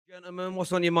Gentlemen,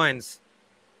 what's on your minds?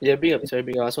 Yeah, big up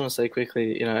Toby. I just want to say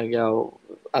quickly, a lot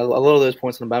of those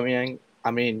points on Aubameyang.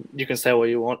 I mean, you can say what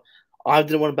you want. I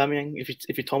didn't want Aubameyang.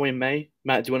 If you told me in May,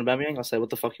 Matt, do you want Aubameyang? I'll say, what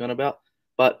the fuck are you on about?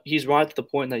 But he's right to the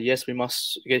point that yes, we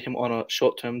must get him on a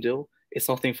short-term deal. It's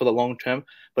nothing for the long term.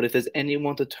 But if there's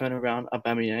anyone to turn around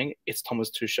Aubameyang, it's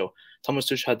Thomas Tuchel. Thomas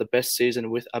Tuchel had the best season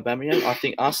with Aubameyang. I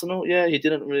think Arsenal, yeah, he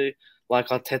didn't really like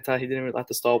Arteta. He didn't really like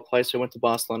the style of play, so he went to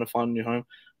Barcelona to find a new home.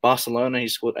 Barcelona, he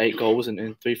scored 8 goals in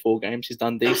 3-4 games. He's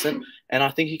done decent. And I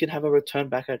think he can have a return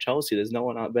back at Chelsea. There's no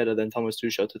one out better than Thomas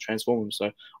Tuchel to transform him.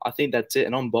 So I think that's it.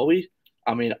 And on Boehly,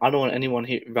 I mean, I don't want anyone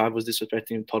here rivals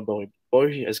disrespecting Todd Boehly.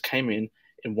 Boehly has came in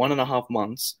 1.5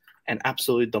 months and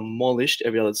absolutely demolished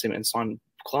every other team and signed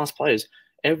class players.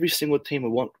 Every single team would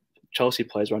want Chelsea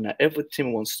players right now. Every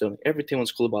team wants Sterling. Every team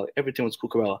wants Koulibaly. Every team wants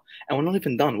Cucurella. And we're not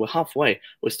even done. We're halfway.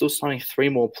 We're still signing 3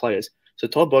 more players. So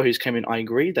Todd Boehly's came in. I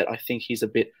agree that I think he's a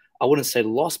bit, I wouldn't say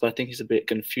lost, but I think he's a bit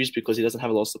confused because he doesn't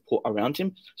have a lot of support around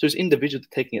him. So he's individually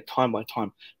taking it time by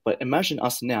time. But imagine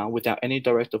us now without any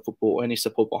director of football or any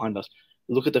support behind us.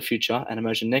 Look at the future and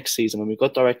imagine next season when we've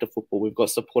got director of football, we've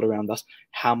got support around us,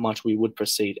 how much we would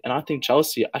proceed. And I think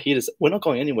Chelsea, we're not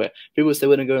going anywhere. People say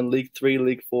we're going to go in League 3,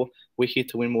 League 4. We're here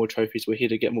to win more trophies. We're here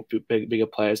to get more bigger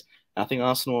players. And I think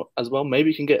Arsenal as well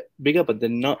maybe can get bigger, but they're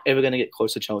not ever going to get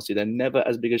close to Chelsea. They're never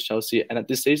as big as Chelsea. And at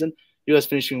this season, you guys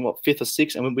finishing, 5th or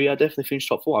 6th? And we are definitely finished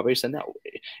top 4. I've already said that.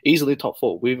 Easily top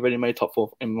 4. We've already made top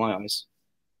 4 in my eyes.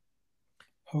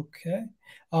 Okay.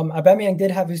 Aubameyang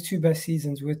did have his 2 best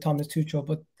seasons with Thomas Tuchel,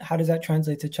 but how does that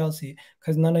translate to Chelsea?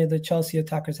 Because none of the Chelsea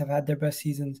attackers have had their best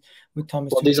seasons with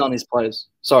Thomas Tuchel. These aren't his players.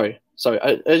 Sorry.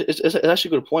 It's actually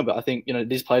a good point, but I think,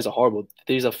 these players are horrible.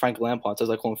 These are Frank Lampard's, as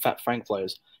I call them, Fat Frank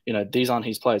players. These aren't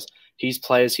his players. His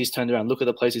players, he's turned around. Look at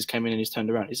the players he's came in and he's turned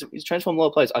around. He's transformed a lot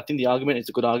of players. I think the argument is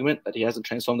a good argument that he hasn't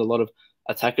transformed a lot of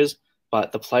attackers,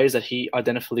 but the players that he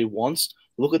identically wants,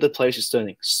 look at the players he's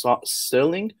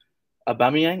Sterling.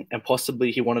 Aubameyang, and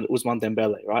possibly he wanted Ousmane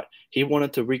Dembele, right? He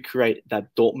wanted to recreate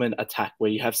that Dortmund attack where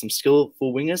you have some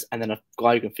skillful wingers and then a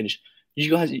guy who can finish.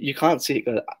 You can't sit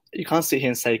here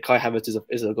and say Kai Havertz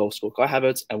is a goal scorer. Kai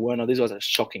Havertz and Werner, these guys are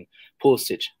shocking.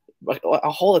 Pulisic,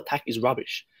 our whole attack is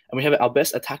rubbish, and we have our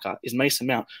best attacker is Mason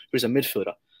Mount, who's a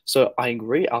midfielder. So I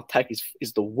agree, our attack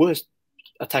is the worst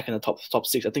attack in the top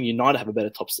 6. I think United have a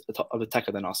better top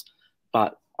attacker than us,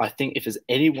 but I think if there's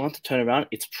anyone to turn around,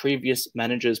 it's previous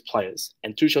managers' players.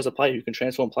 And Tuchel's a player who can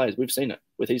transform players. We've seen it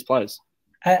with these players.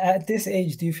 At this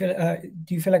age, do you feel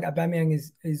like Aubameyang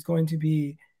is going to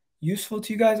be useful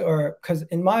to you guys? Or because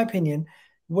in my opinion,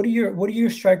 what do your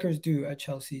strikers do at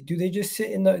Chelsea? Do they just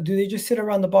sit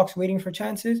around the box waiting for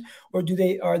chances, or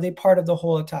are they part of the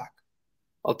whole attack?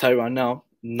 I'll tell you right now,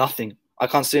 nothing. I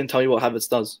can't sit and tell you what Havertz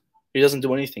does. He doesn't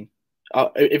do anything.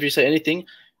 If you say anything,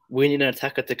 we need an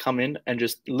attacker to come in and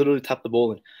just literally tap the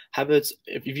ball in. Havertz,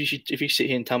 if you sit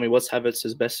here and tell me what's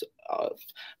Havertz's best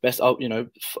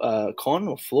con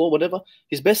or flaw, whatever,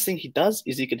 his best thing he does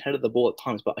is he can header the ball at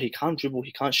times, but he can't dribble,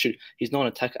 he can't shoot. He's not an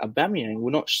attacker. Aubameyang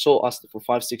will not sort us for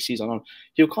 5-6 seasons on.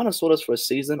 He'll kind of sort us for a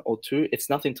season or 2. It's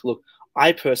nothing to look.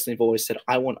 I personally have always said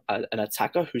I want an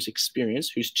attacker who's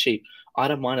experienced, who's cheap. I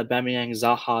don't mind Aubameyang,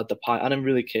 Zaha, Depay. I don't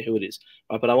really care who it is,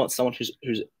 right? But I want someone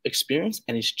who's experienced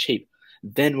and is cheap.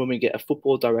 Then when we get a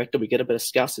football director, we get a better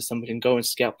scout system, we can go and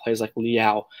scout players like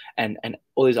Liao and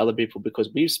all these other people, because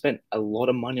we've spent a lot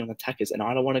of money on attackers, and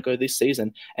I don't want to go this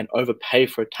season and overpay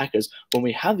for attackers when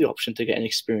we have the option to get an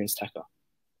experienced attacker.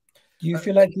 Do you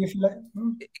feel like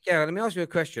Yeah, let me ask you a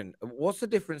question. What's the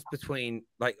difference between,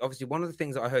 like, obviously one of the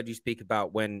things that I heard you speak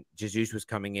about when Jesus was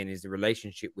coming in is the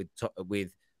relationship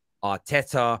with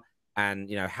Arteta,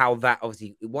 and how that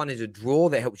obviously one is a draw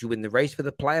that helps you win the race for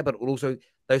the player, but also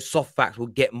those soft facts will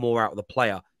get more out of the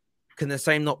player. Can the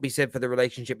same not be said for the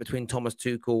relationship between Thomas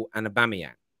Tuchel and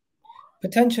Aubameyang?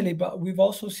 Potentially, but we've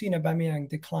also seen Aubameyang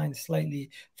decline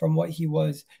slightly from what he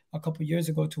was a couple of years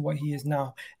ago to what he is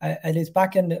now. At his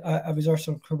back end of his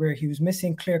Arsenal career, he was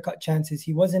missing clear-cut chances.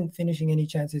 He wasn't finishing any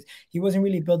chances. He wasn't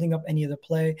really building up any of the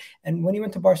play. And when he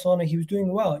went to Barcelona, he was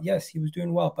doing well. Yes, he was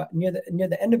doing well. But near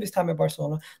the end of his time at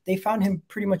Barcelona, they found him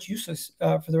pretty much useless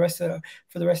for the rest of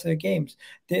the games.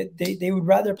 They would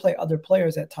rather play other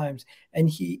players at times. And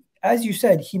he, as you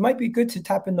said, he might be good to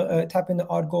tap in the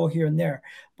odd goal here and there,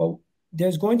 but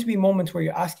there's going to be moments where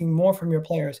you're asking more from your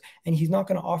players, and he's not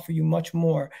going to offer you much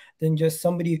more than just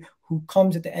somebody who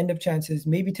comes at the end of chances,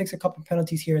 maybe takes a couple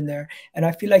penalties here and there, and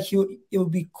I feel like it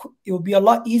will be a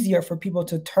lot easier for people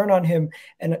to turn on him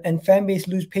and fan base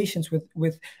lose patience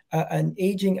with an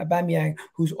aging Aubameyang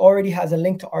who's already has a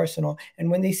link to Arsenal, and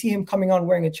when they see him coming on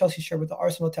wearing a Chelsea shirt with the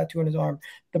Arsenal tattoo on his arm,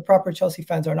 the proper Chelsea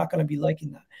fans are not going to be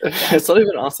liking that. It's not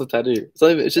even Arsenal tattoo.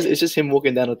 It's just him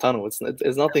walking down a tunnel. It's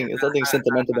nothing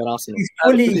sentimental about Arsenal.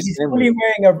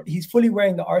 He's fully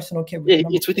wearing the Arsenal kit. Yeah,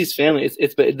 it's with his family.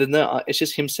 It's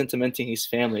just him sentimenting his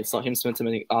family. It's not him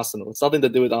sentimenting Arsenal. It's nothing to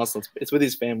do with Arsenal. It's with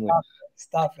his family.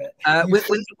 Stop it. With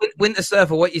Winter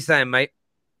Surfer, what you saying, mate?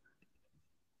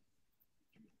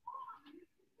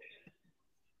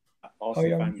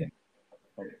 Arsenal fan.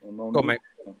 Go on, mate.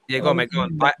 Yeah, go on, mate. Go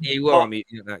on. You were on mute.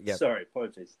 Yeah. Sorry,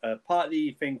 apologies. Part of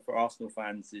the thing for Arsenal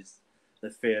fans is the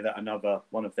fear that another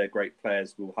one of their great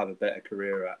players will have a better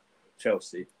career at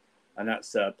Chelsea. And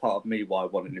that's part of me why I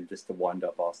wanted him just to wind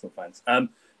up Arsenal fans.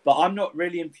 But I'm not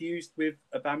really infused with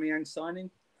Aubameyang signing,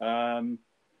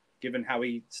 given how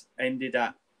he ended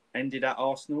at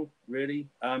Arsenal, really.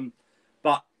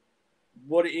 But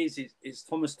what it is it's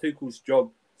Thomas Tuchel's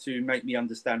job to make me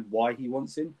understand why he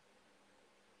wants him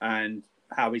and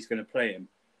how he's going to play him.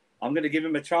 I'm going to give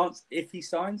him a chance if he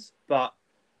signs, but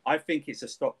I think it's a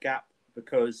stopgap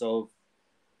because of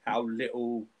how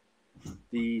little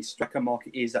the striker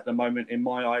market is at the moment in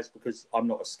my eyes, because I'm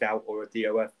not a scout or a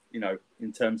DOF,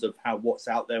 in terms of what's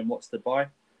out there and what's to buy.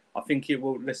 I think it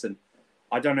will,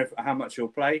 I don't know how much he'll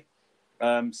play.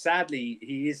 Sadly,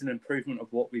 he is an improvement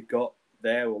of what we've got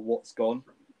there or what's gone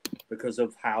because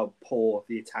of how poor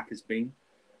the attack has been.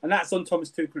 And that's on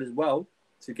Thomas Tuchel as well,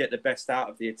 to get the best out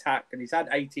of the attack. And he's had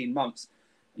 18 months.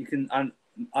 You can,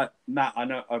 Matt, I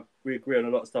know we agree on a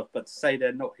lot of stuff, but to say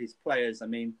they're not his players, I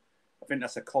think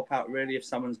that's a cop-out, really. If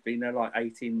someone's been there like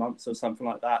 18 months or something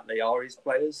like that, they are his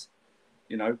players.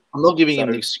 I'm not giving him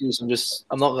an excuse.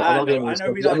 I'm not giving him an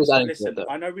excuse.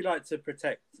 I know we like to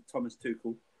protect Thomas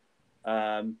Tuchel,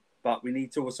 but we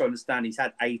need to also understand he's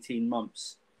had 18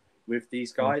 months with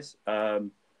these guys.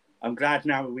 I'm glad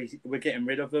now we're getting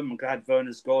rid of them. I'm glad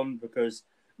Werner's gone, because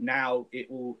now it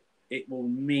will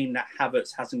mean that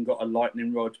Havertz hasn't got a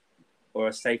lightning rod or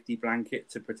a safety blanket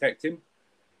to protect him.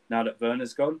 Now that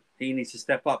Werner's gone, he needs to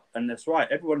step up, and that's right.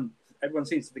 Everyone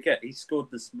seems to forget he scored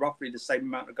roughly the same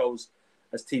amount of goals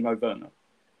as Timo Werner.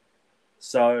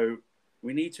 So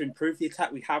we need to improve the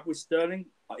attack we have with Sterling.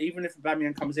 Even if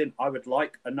Aubameyang comes in, I would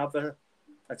like another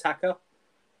attacker,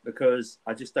 because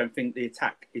I just don't think the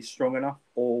attack is strong enough,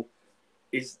 or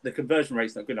is the conversion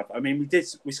rate's not good enough.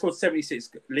 We scored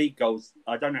 76 league goals.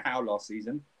 I don't know how last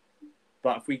season,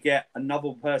 but if we get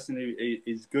another person who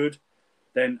is good,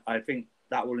 then I think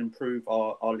that will improve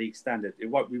our league standard.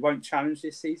 We won't challenge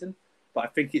this season, but I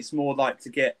think it's more like to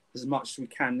get as much as we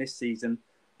can this season,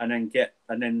 and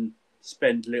then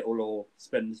spend little or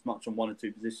spend as much on one or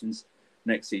two positions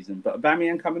next season. But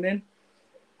Aubameyang coming in,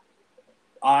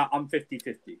 I'm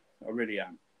 50-50. I really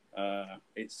am.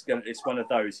 It's one of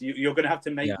those. You're going to have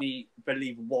to make me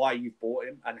believe why you bought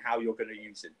him and how you're going to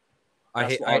use him.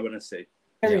 That's what I want to see.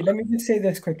 Harry, let me just say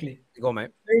this quickly. Go on,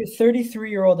 mate.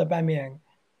 33-year-old Aubameyang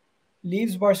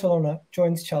leaves Barcelona,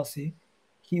 joins Chelsea.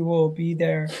 He will be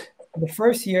there for the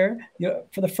first year.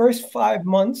 For the first 5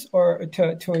 months or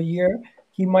to a year,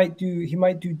 he might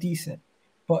do decent.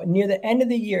 But near the end of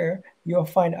the year, you'll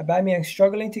find Aubameyang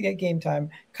struggling to get game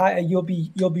time. You'll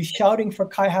be shouting for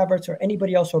Kai Havertz or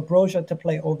anybody else or Broja to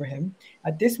play over him.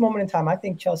 At this moment in time, I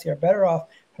think Chelsea are better off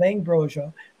playing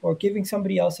Broja or giving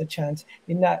somebody else a chance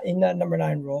in that number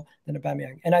 9 role than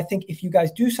Aubameyang. And I think if you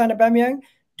guys do sign Aubameyang,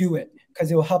 do it,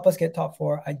 because it will help us get top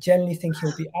 4. I genuinely think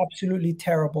he'll be absolutely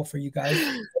terrible for you guys.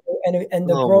 And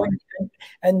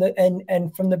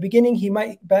from the beginning, he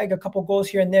might bag a couple goals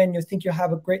here and there, and you'll think you'll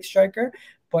have a great striker.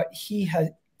 But he has,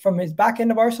 from his back end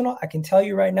of Arsenal, I can tell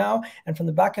you right now, and from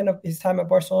the back end of his time at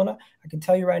Barcelona, I can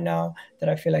tell you right now that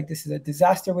I feel like this is a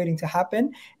disaster waiting to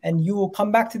happen. And you will come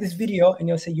back to this video and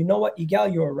you'll say, you know what,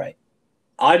 Igal, you were right.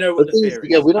 I know what the fear is.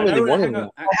 Yeah, we don't really want him.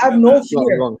 I have no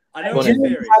fear. I know what the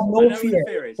fear is. I have no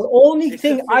fear. The only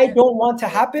thing I don't want to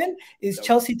happen is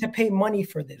Chelsea to pay money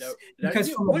for this.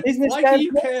 Because from a business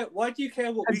standpoint, why do you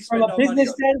care what we spend our money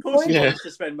on?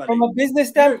 From a business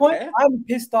standpoint, I'm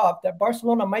pissed off that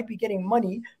Barcelona might be getting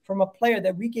money from a player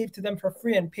that we gave to them for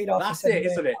free and paid off. That's it,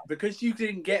 isn't it? Because you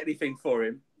didn't get anything for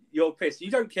him. You're pissed. You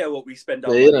don't care what we spend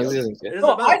our money on.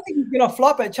 No, I think he's going to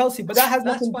flop at Chelsea, but that has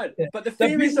nothing to do with it. But the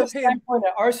fear is of him. Standpoint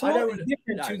at Arsenal is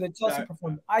different to the Chelsea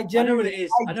performance. I know what it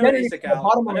is. I know what it is,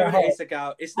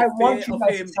 Agal. It's the fear of him.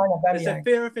 It's the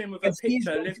fear of him with a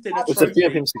picture lifting a trophy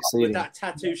with that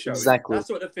tattoo show. Exactly. That's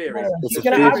what the fear is. He's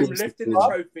going to lifting the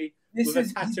trophy with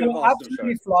a tattoo of Arsenal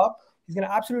show. Flop. He's going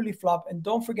to absolutely flop. And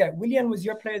don't forget, Willian was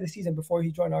your player of the season before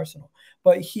he joined Arsenal,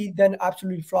 but he then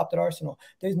absolutely flopped at Arsenal.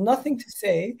 There's nothing to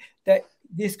say that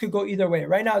this could go either way.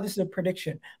 Right now, this is a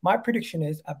prediction. My prediction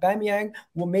is Aubameyang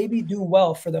will maybe do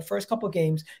well for the first couple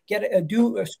games,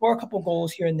 score a couple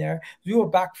goals here and there, do a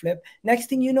backflip. Next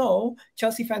thing you know,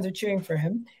 Chelsea fans are cheering for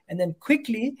him, and then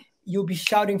quickly you'll be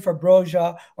shouting for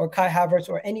Broja or Kai Havertz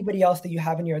or anybody else that you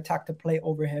have in your attack to play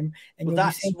over him. And well,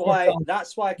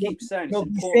 that's why I keep saying it's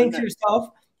important.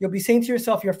 You'll be saying to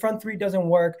yourself, your front three doesn't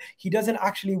work. He doesn't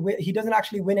actually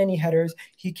win any headers.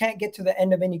 He can't get to the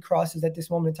end of any crosses at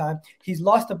this moment in time. He's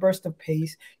lost a burst of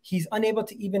pace. He's unable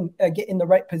to even get in the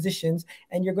right positions.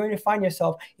 And you're going to find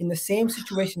yourself in the same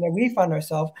situation that we found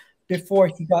ourselves before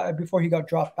he got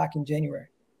dropped back in January.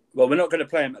 Well, we're not going to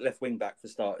play him at left wing back for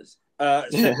starters.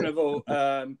 Second of all,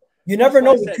 you never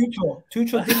know with Tuchel.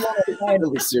 Tuchel did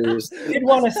want to sign. Did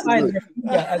want to sign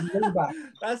as wing back.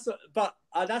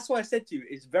 That's why I said to you,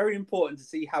 it's very important to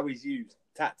see how he's used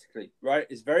tactically, right?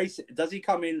 Does he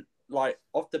come in like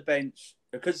off the bench?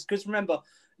 Because remember,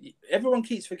 everyone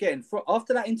keeps forgetting.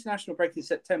 After that international break in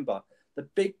September, the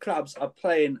big clubs are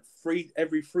playing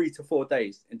every 3 to 4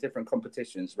 days in different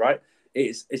competitions, right?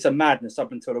 It's a madness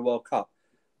up until the World Cup.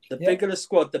 The bigger the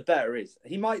squad, the better it is.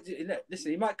 He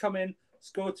might come in,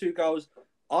 score 2 goals.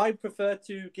 I prefer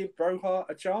to give Broja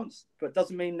a chance, but it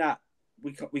doesn't mean that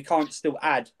we can't still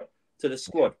add to the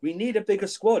squad. We need a bigger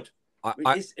squad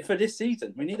for this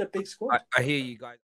season. We need a big squad. I hear you guys.